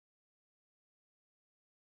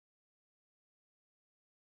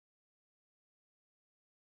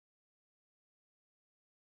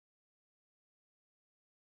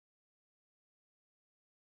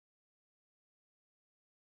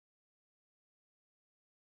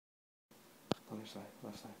your side,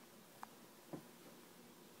 left side.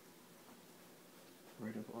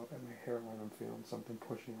 Right up at my hairline, I'm feeling something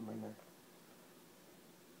pushing on my neck.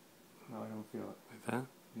 No, I don't feel it. Like that?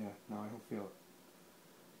 Yeah, no, I don't feel it.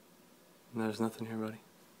 There's nothing here, buddy.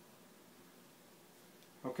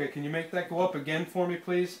 Okay, can you make that go up again for me,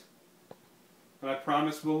 please? And I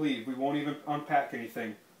promise we'll leave. We won't even unpack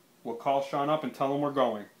anything. We'll call Sean up and tell him we're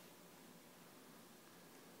going.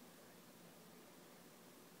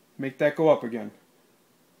 Make that go up again.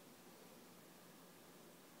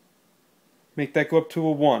 Make that go up to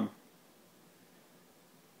a 1.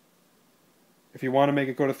 If you want to make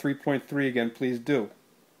it go to 3.3 again, please do.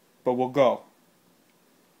 But we'll go.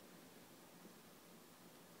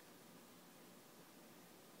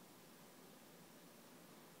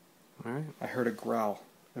 All right. I heard a growl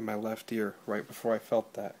in my left ear right before I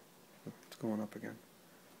felt that. It's going up again.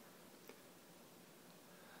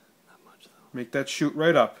 Not much, though. Make that shoot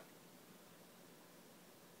right up.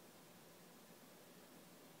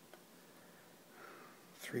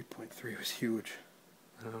 .3 was huge.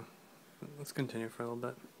 Let's continue for a little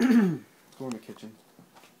bit. Go in the kitchen.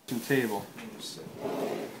 Kitchen table.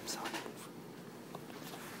 Sorry.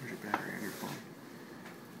 Where's your battery on your phone?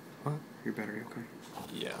 What? Your battery okay?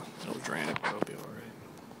 Yeah, it'll drain it, but it'll be alright.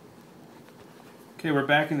 Okay, we're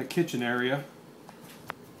back in the kitchen area.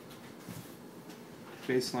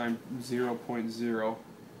 Baseline 0.0.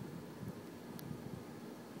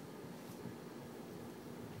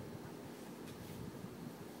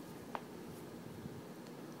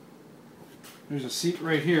 There's a seat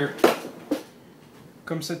right here.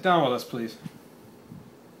 Come sit down with us, please.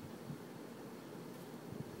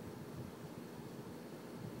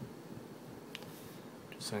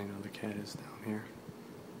 Just so you know, the cat is down here.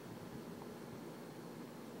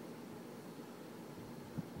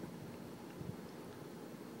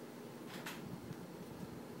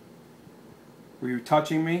 Were you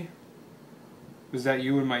touching me? Was that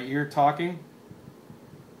you in my ear talking?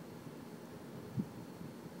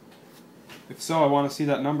 If so, I want to see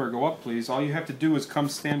that number go up, please. All you have to do is come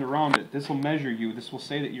stand around it. This will measure you. This will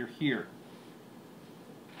say that you're here.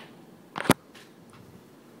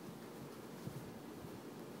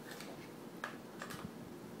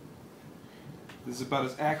 This is about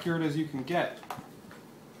as accurate as you can get.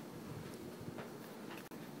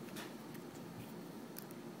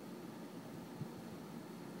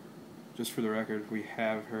 Just for the record, we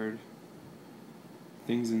have heard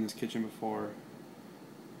things in this kitchen before.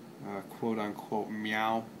 Quote-unquote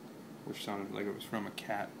meow, which sounded like it was from a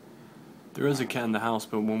cat. There is a cat in the house,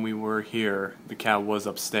 but when we were here, the cat was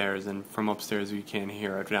upstairs, and from upstairs we can't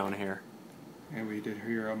hear it down here. And we did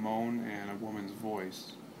hear a moan and a woman's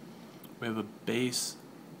voice. We have a base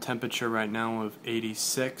temperature right now of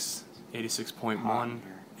 86, 86.1,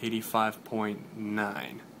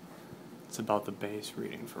 85.9. It's about the base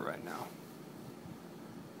reading for right now.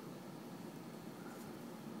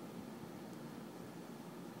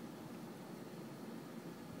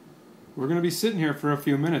 We're going to be sitting here for a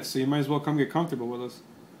few minutes, so you might as well come get comfortable with us.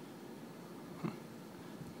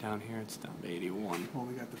 Down here it's down to 81. Well,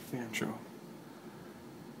 we got the fan. True.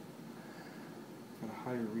 Got a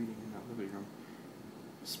higher reading in that living room.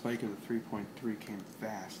 The spike of the 3.3 came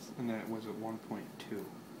fast, and then it was at 1.2.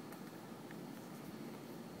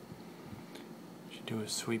 Should do a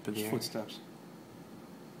sweep of the air. Footsteps.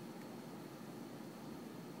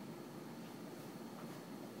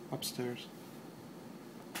 Upstairs.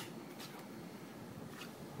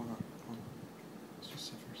 Hold on. Let's just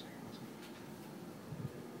sit for a second. Listen.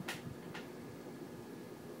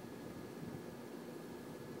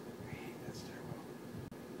 I hate that stairwell.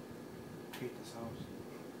 I hate this house.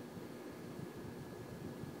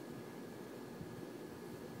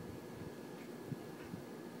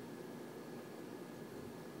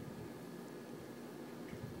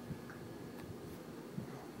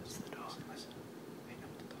 It's the dog. Listen. I know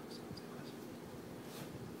what the dog sounds like. Listen.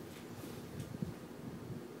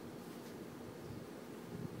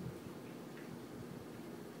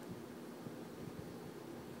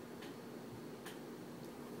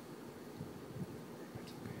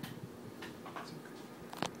 That's okay. That's okay.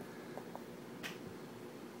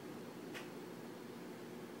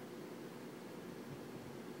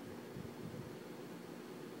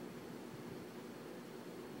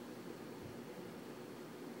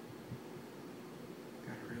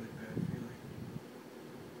 Got a really bad feeling.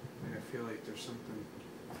 Like I feel like there's something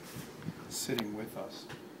sitting with us,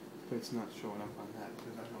 but it's not showing up on that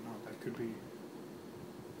because I don't know. That could be. It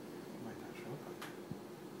might not show up on that.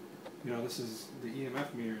 You know, this is the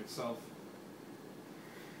EMF meter itself.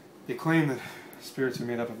 They claim that spirits are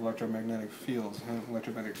made up of electromagnetic fields,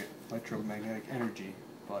 electromagnetic energy,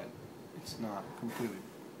 but it's not completely.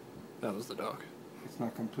 That was the dog. It's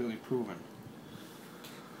not completely proven.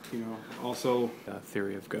 You know, also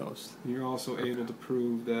Theory of ghosts. you're also able to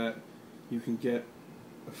prove that you can get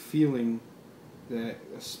a feeling that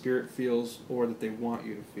a spirit feels or that they want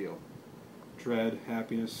you to feel. Dread,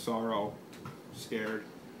 happiness, sorrow, scared.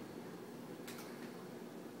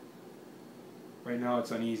 Right now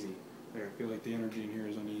it's uneasy. There, I feel like the energy in here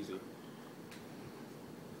is uneasy.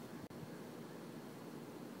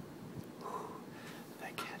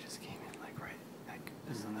 That cat just came in like right, like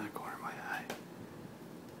this is in that corner of my eye.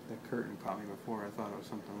 That curtain caught me before. I thought it was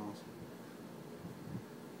something else.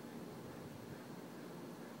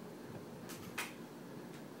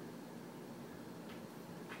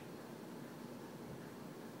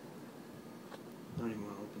 I don't even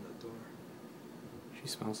want to open that door. She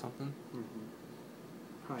smells something? Mm-hmm.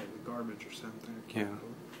 Probably the garbage or something. I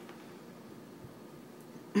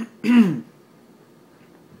Yeah. can't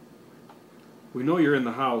We know you're in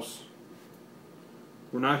the house.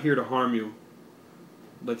 We're not here to harm you.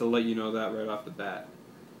 I'd like to let you know that right off the bat.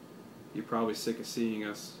 You're probably sick of seeing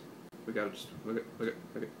us. We gotta just look at.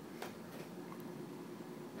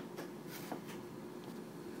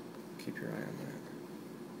 Keep your eye on that.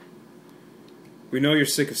 We know you're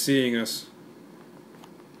sick of seeing us,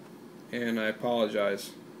 and I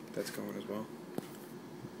apologize. That's going as well.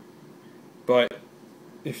 But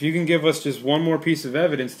if you can give us just one more piece of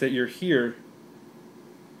evidence that you're here,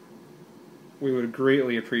 we would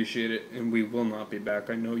greatly appreciate it, and we will not be back.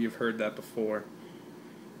 I know you've heard that before.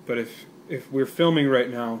 But if we're filming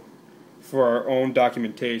right now for our own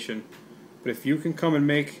documentation, but if you can come and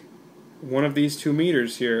make one of these 2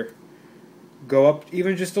 meters here go up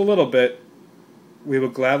even just a little bit, we will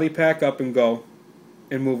gladly pack up and go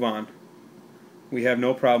and move on. We have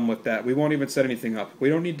no problem with that. We won't even set anything up. We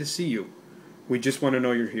don't need to see you. We just want to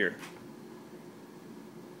know you're here.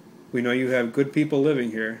 We know you have good people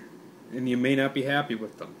living here, and you may not be happy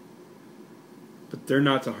with them. But they're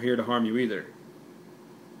not here to harm you either.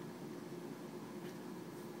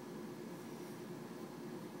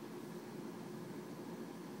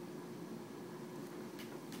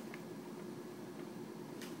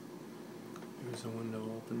 There's a window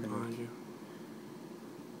open behind you.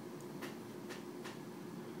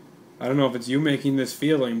 I don't know if it's you making this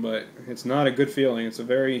feeling, but it's not a good feeling. It's a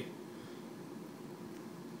very...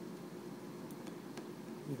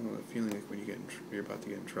 You know, the feeling like when you're about to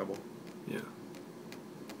get in trouble. Yeah.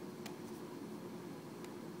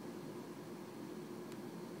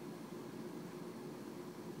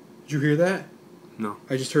 Did you hear that? No.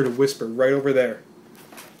 I just heard a whisper right over there.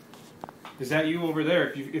 Is that you over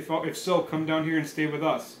there? If so, come down here and stay with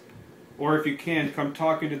us. Or if you can, come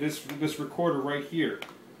talk into this recorder right here.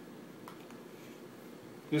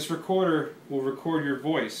 This recorder will record your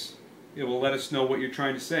voice. It will let us know what you're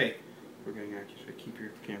trying to say. We're getting action. Keep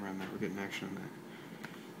your camera on that. We're getting action on that.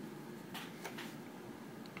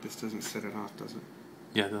 This doesn't set it off, does it?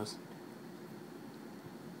 Yeah, it does.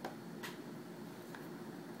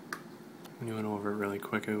 When you went over it really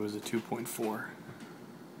quick, it was a 2.4.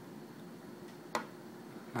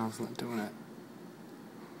 Now it's not doing it.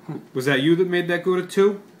 Was that you that made that go to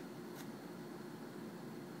 2?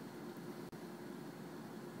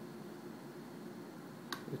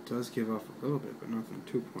 It does give off a little bit, but nothing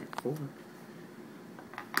 2.4.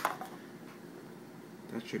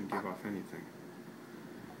 That shouldn't give off anything.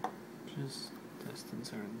 Just testing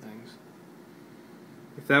certain things.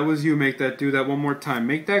 If that was you, do that one more time.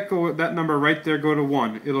 Make that number right there go to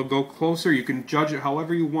 1. It'll go closer. You can judge it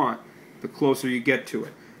however you want, the closer you get to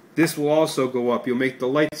it. This will also go up. You'll make the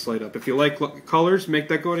lights light up. If you like colors, make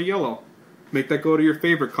that go to yellow. Make that go to your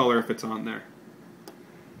favorite color if it's on there.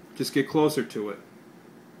 Just get closer to it.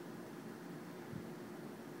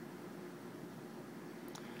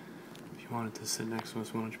 If you wanted to sit next to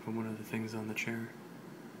us, why don't you put one of the things on the chair?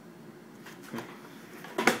 Okay.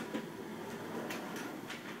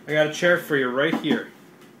 I got a chair for you right here.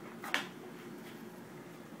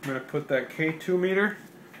 I'm going to put that K2 meter,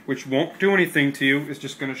 which won't do anything to you. It's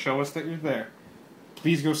just going to show us that you're there.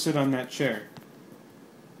 Please go sit on that chair.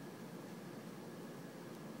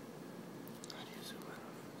 How do you zoom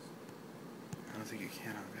in? I don't think you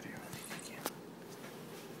can on video. I think you can.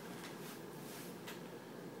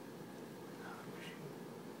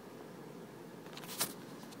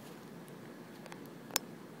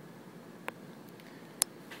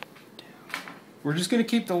 We're just going to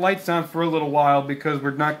keep the lights on for a little while because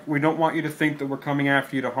we don't want you to think that we're coming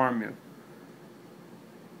after you to harm you.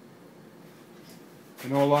 I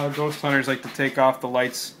know a lot of ghost hunters like to take off the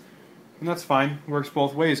lights, and that's fine. It works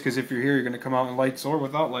both ways because if you're here, you're going to come out in lights or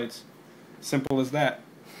without lights. Simple as that.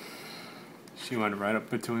 She went right up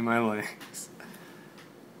between my legs.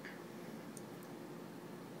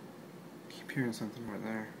 Keep hearing something right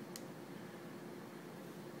there.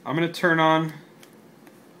 I'm gonna turn on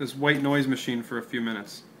this white noise machine for a few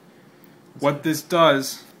minutes. What this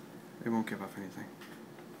does, it won't give off anything.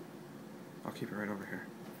 I'll keep it right over here.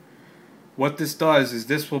 What this does is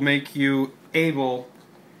this will make you able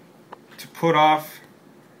to put off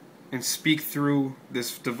and speak through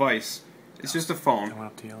this device. It's just a phone. I went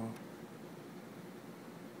up to yellow.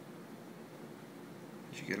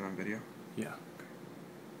 Did you get it on video? Yeah.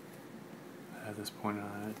 I had this pointed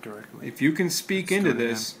on it directly. If you can speak Let's into do it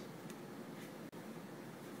this...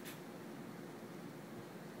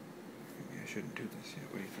 Maybe I shouldn't do this yet.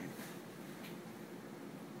 What do you think?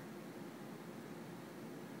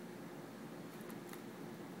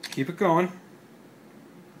 Keep it going.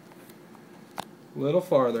 A little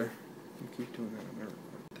farther. You keep doing that. I'm going to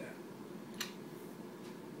record that.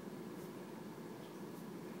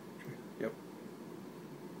 Okay. Yep.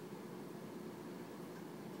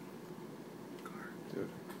 Dude.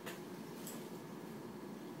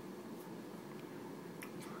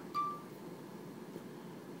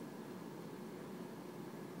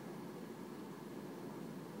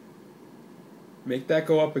 Make that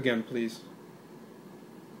go up again, please.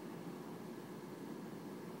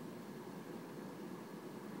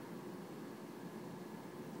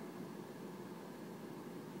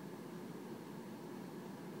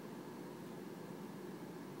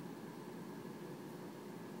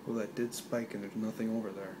 Well, that did spike and there's nothing over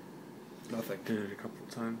there. Nothing. Did it a couple of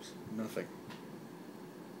times. Nothing.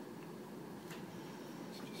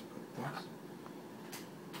 Let's just put this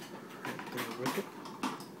right there with it.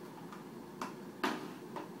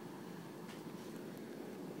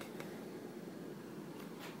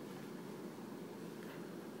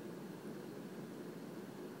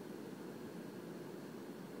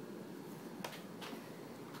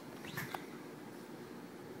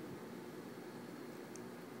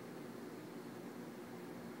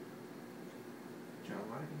 John,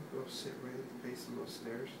 why don't you go sit right at the base of those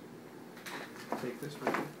stairs? Take this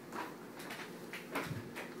with you.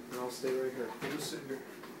 And I'll stay right here. You just sit here.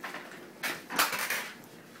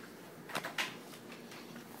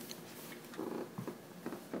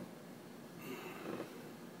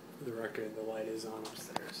 For the record, the light is on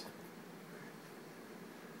upstairs.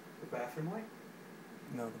 The bathroom light?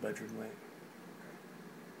 No, the bedroom light.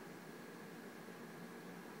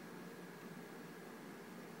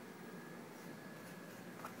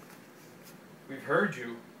 We've heard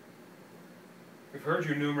you. We've heard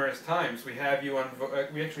you numerous times. We have you on.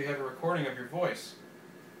 We actually have a recording of your voice.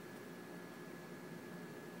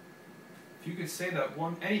 If you could say that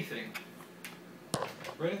anything,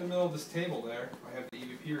 right in the middle of this table there, I have the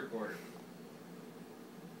EVP recorder.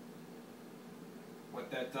 What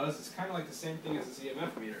that does is kind of like the same thing as a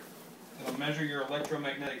ZMF meter. It'll measure your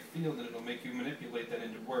electromagnetic field and it'll make you manipulate that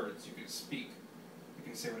into words. You can speak. You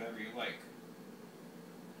can say whatever you like.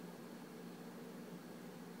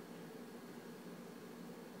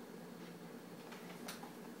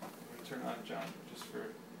 Turn on, John, just for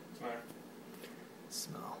smart.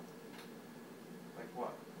 Smell. Like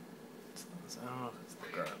what? I don't know if it's the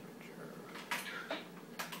garbage or...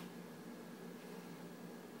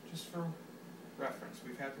 Just for reference,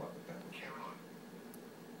 we've had luck with that.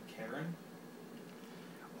 Karen?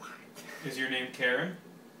 What? Is your name Karen?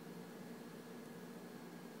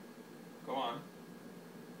 Go on.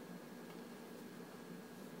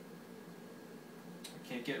 I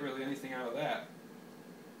can't get really anything out of that.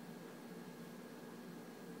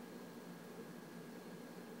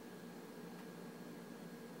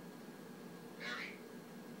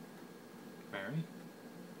 Mary?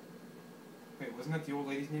 Wait, wasn't that the old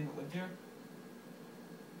lady's name that lived here?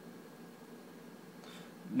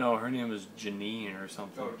 No, her name was Janine or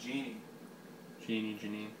something. Oh, Jeannie.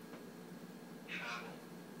 Janine.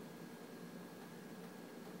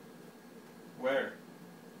 Where?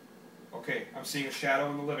 Okay, I'm seeing a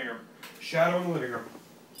shadow in the living room. Shadow in the living room.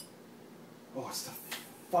 Oh, it's the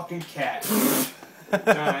fucking cat.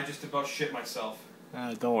 John, I just about shit myself.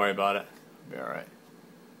 Don't worry about it. It'll be alright.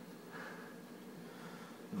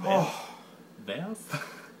 Oh. Death?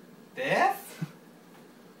 Death?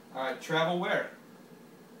 Alright, travel where?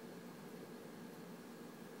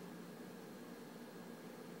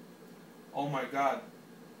 Oh my god.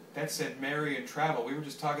 That said marry and travel. We were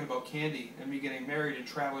just talking about Candy and me getting married and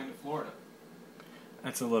traveling to Florida.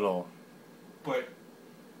 That's a little... But...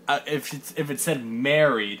 if it said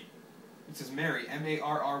married... It says Mary,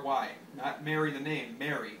 M-A-R-R-Y. Not Mary the name,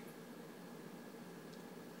 Mary.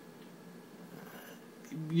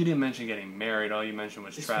 You didn't mention getting married. All you mentioned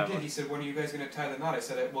was Yes, we traveling. did. He said, when are you guys going to tie the knot? I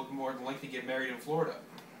said, we'll more than likely get married in Florida.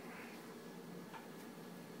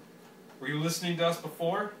 Were you listening to us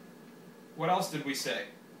before? What else did we say?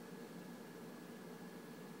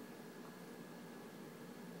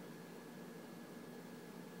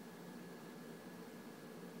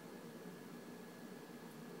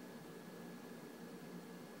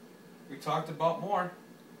 We talked about more.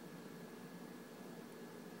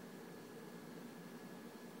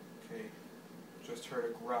 Okay, just heard a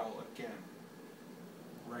growl again.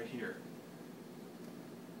 Right here.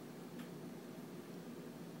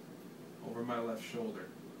 Over my left shoulder.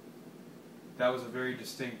 That was a very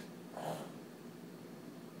distinct. I'm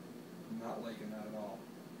not liking that at all.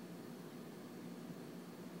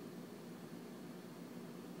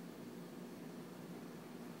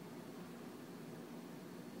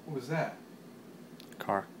 What was that?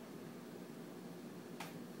 Car.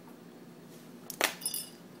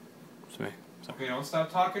 It's me. So. Okay, don't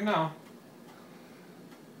stop talking now.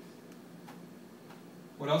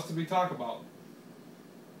 What else did we talk about?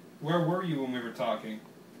 Where were you when we were talking?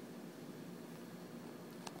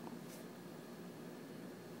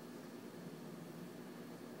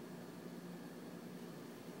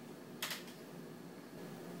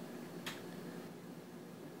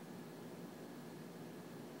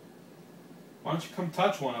 Why don't you come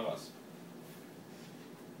touch one of us?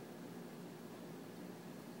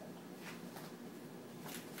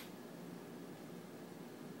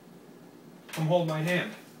 Come hold my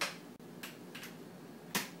hand.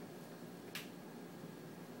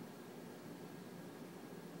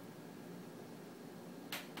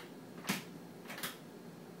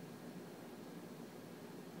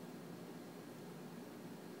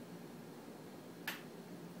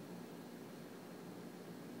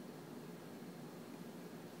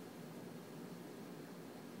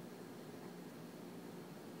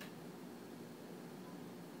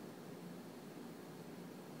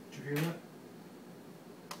 Did you hear that?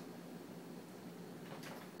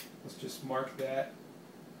 Let's just mark that.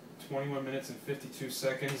 21 minutes and 52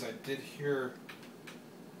 seconds. I did hear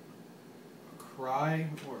a cry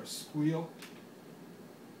or a squeal.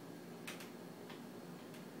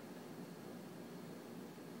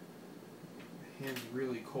 My hand's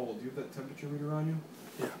really cold. Do you have that temperature reader on you?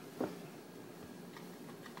 Yeah.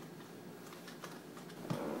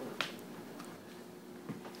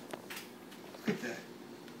 Look at that.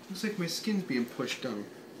 Looks like my skin's being pushed down.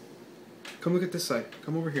 Come look at this side.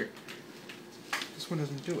 Come over here. This one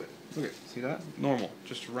doesn't do it. Look at, see that? Normal,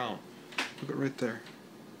 just round. Look at right there.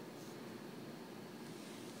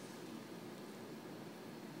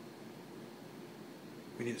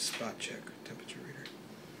 We need a spot check, temperature reader.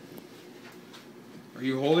 Are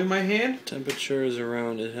you holding my hand? Temperature is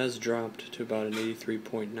around, it has dropped to about an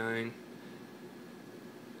 83.9.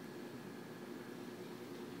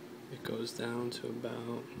 It goes down to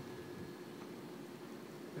about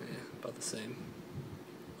the same.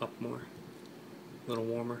 Up more. A little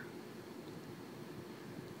warmer.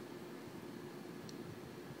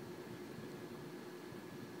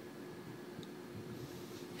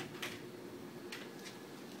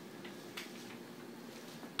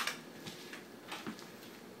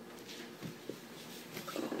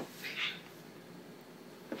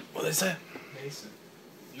 What is that? Mason.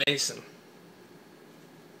 Mason.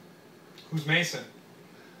 Who's Mason?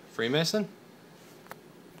 Freemason?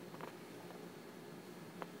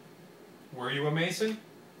 Were you a Mason?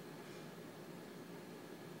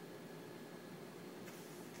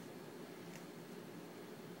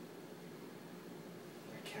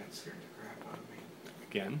 That cat scared the crap out of me.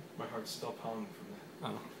 Again? My heart's still pounding from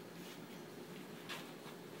that. Oh.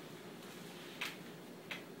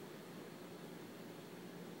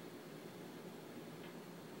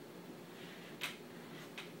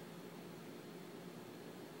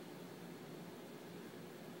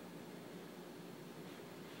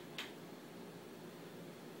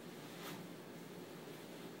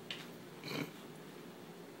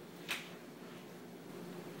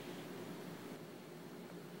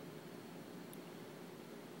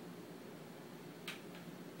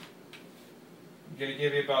 I'm gonna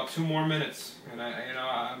give you about 2 more minutes, and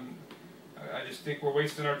I just think we're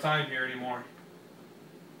wasting our time here anymore.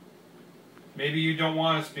 Maybe you don't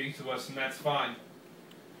want to speak to us, and that's fine.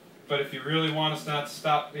 But if you really want us not to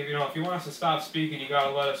stop, if you want us to stop speaking, you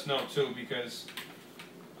gotta let us know too, because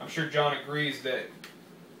I'm sure John agrees that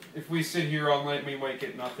if we sit here all night, we might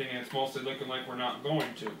get nothing, and it's mostly looking like we're not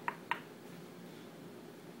going to.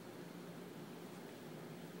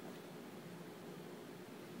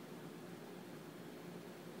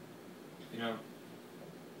 You know,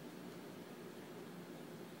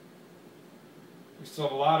 We still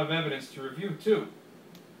have a lot of evidence to review, too.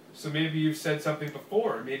 So maybe you've said something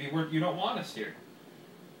before. Maybe you don't want us here.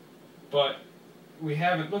 But we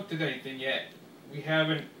haven't looked at anything yet. We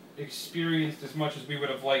haven't experienced as much as we would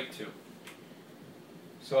have liked to.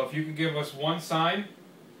 So if you could give us one sign,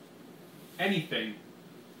 anything,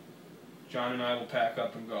 John and I will pack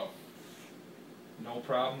up and go. No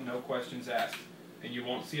problem, no questions asked. And you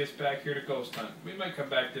won't see us back here to ghost hunt. We might come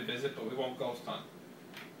back to visit, but we won't ghost hunt.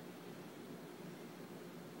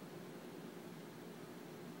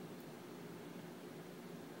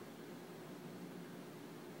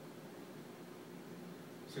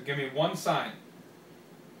 So give me one sign.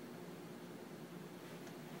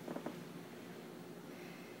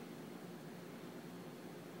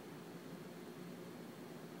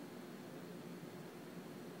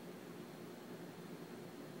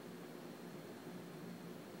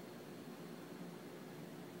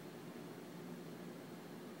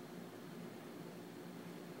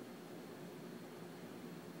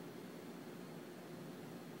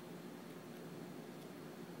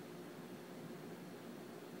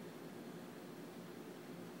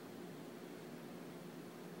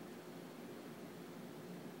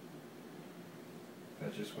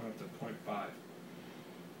 That just went up to 0.5.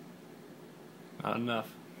 Not enough.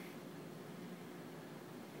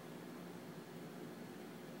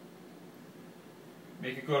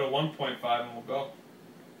 Make it go to 1.5 and we'll go.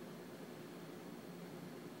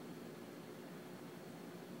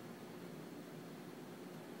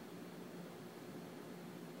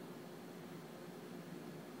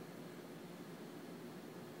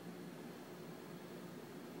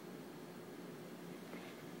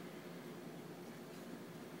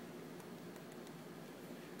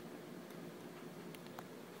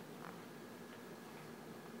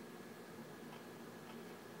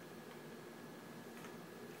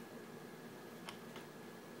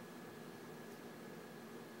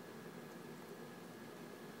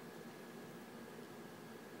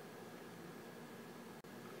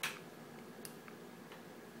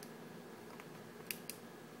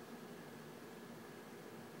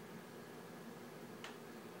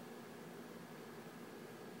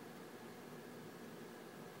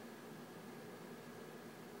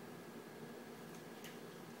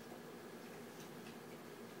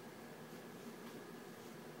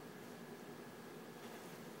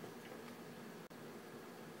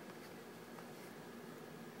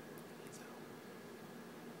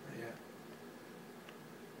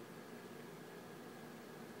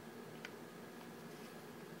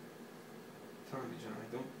 Telling you,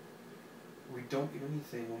 John, we don't get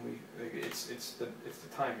anything when we, like, it's the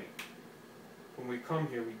timing. When we come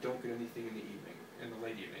here, we don't get anything in the evening, in the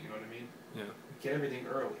late evening, you know what I mean? Yeah. We get everything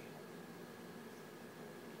early.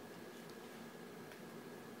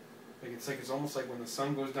 It's almost like when the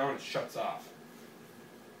sun goes down, it shuts off.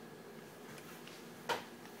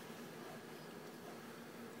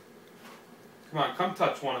 Come on, come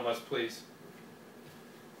touch one of us, please.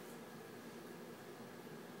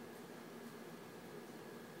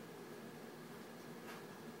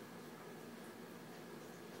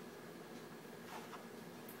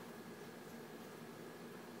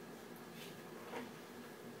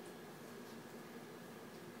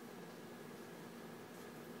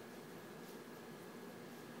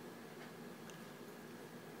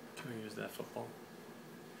 Can we use that football?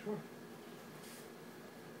 Sure.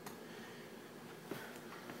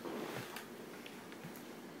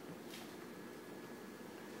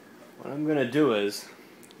 What I'm gonna do is,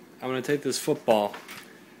 I'm gonna take this football,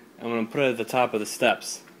 I'm gonna put it at the top of the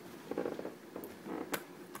steps.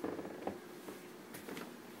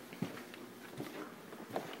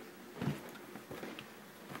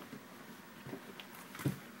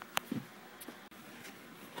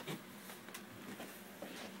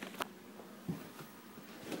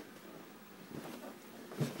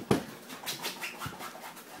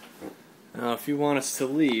 Now, if you want us to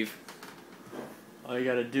leave, all you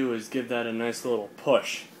gotta do is give that a nice little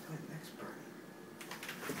push. My neck's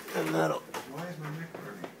burning. And that'll... Why is my neck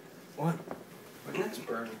burning? What? My neck's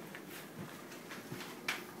burning.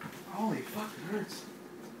 Holy fuck, it hurts.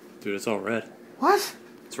 Dude, it's all red. What?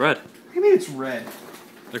 It's red. What do you mean it's red?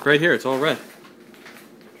 Look right here, it's all red.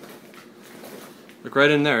 Look right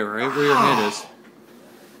in there, right where your hand is.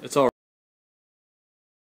 It's all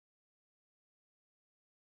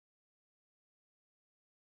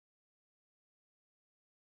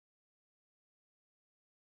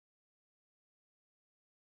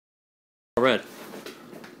red.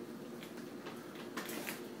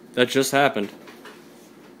 That just happened.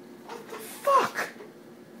 What the fuck?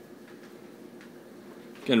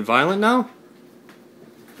 Getting violent now?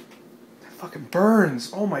 That fucking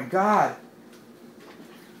burns. Oh my god.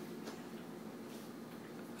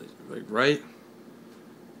 right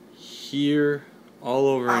here, all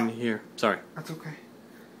over in here. Sorry. That's okay.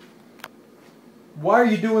 Why are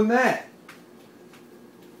you doing that?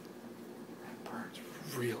 That burns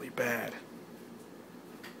really bad.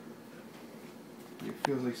 It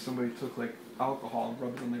feels like somebody took like alcohol and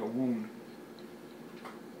rubbed it on like a wound.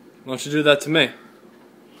 Why don't you do that to me?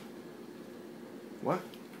 What?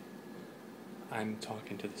 I'm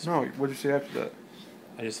talking to this. No, what did you say after that?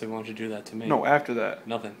 I just said, why don't you do that to me? No, after that.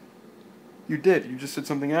 Nothing. You did. You just said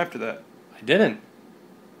something after that. I didn't.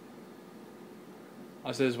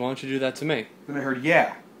 I said, why don't you do that to me? Then I heard,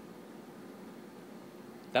 yeah.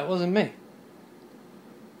 That wasn't me.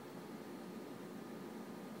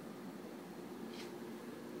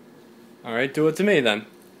 Alright, do it to me then.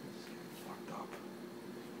 Fucked up.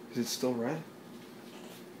 Is it still red?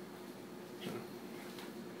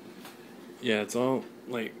 Yeah, it's all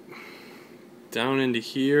like down into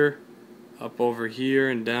here, up over here,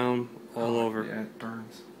 and down all over. Yeah, it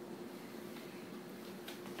burns.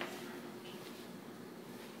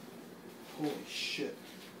 Holy shit.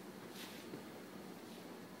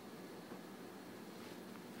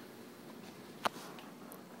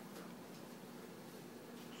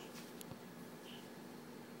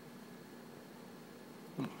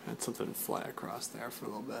 Had something fly across there for a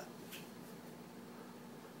little bit.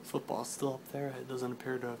 Football's still up there. It doesn't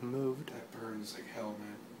appear to have moved. That burns like hell,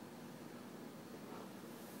 man.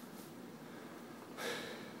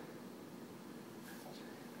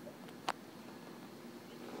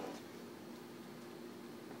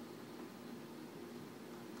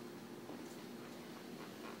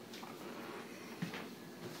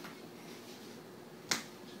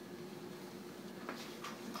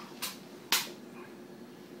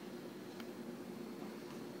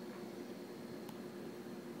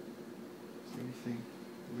 Anything?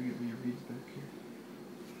 We get me reads back here.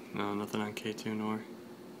 No, nothing on K2 nor.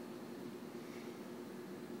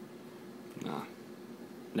 Nah.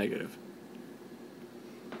 Negative.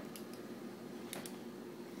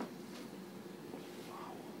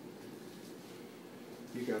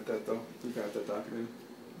 You got that though? You got that documented?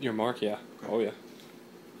 Your mark, yeah. Okay. Oh, yeah.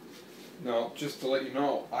 No, just to let you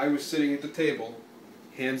know, I was sitting at the table,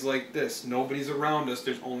 hands like this. Nobody's around us.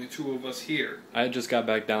 There's only two of us here. I just got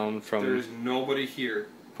back down from There's nobody here.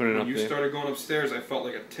 putting it When up you there. started going upstairs, I felt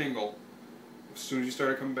like a tingle. As soon as you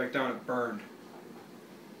started coming back down, it burned.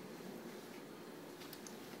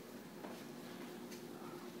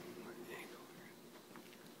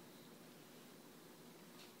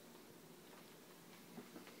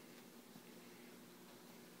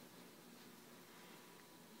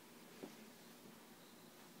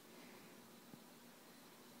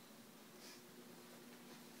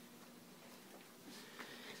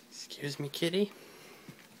 Excuse me, kitty.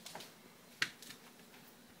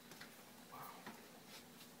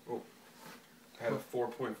 Oh, I had a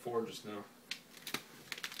 4.4 just now.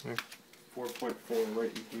 Where? 4.4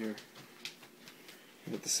 right in here.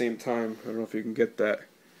 And at the same time, I don't know if you can get that.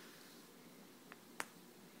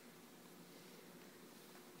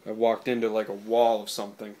 I walked into like a wall of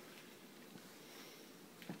something.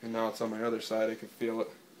 And now it's on my other side, I can feel it.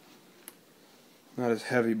 Not as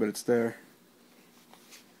heavy, but it's there.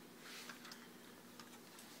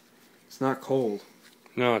 It's not cold.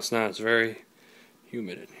 No, it's not. It's very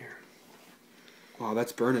humid in here. Wow,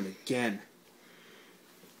 that's burning again.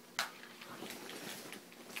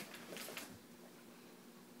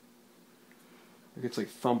 It's like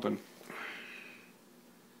thumping.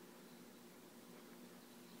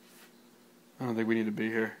 I don't think we need to be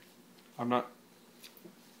here. I'm not...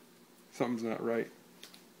 Something's not right.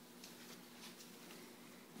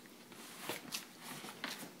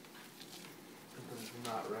 Something's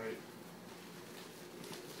not right.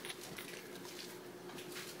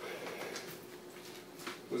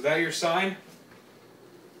 Was that your sign?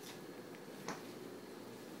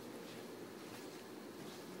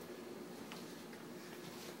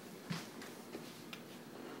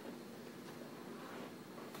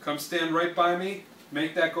 Come stand right by me,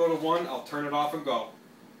 make that go to 1, I'll turn it off and go.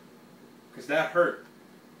 Because that hurt.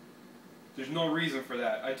 There's no reason for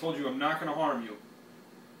that. I told you I'm not going to harm you.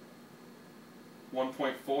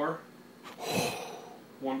 1.4.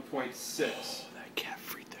 1.6. That cat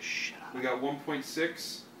freaked the shit out. We got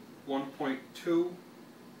 1.6, 1.2,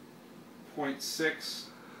 0.6,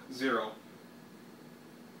 0.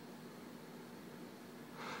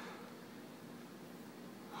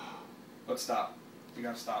 Let's stop. We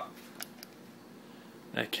gotta stop.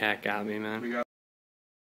 That cat got me, man. We got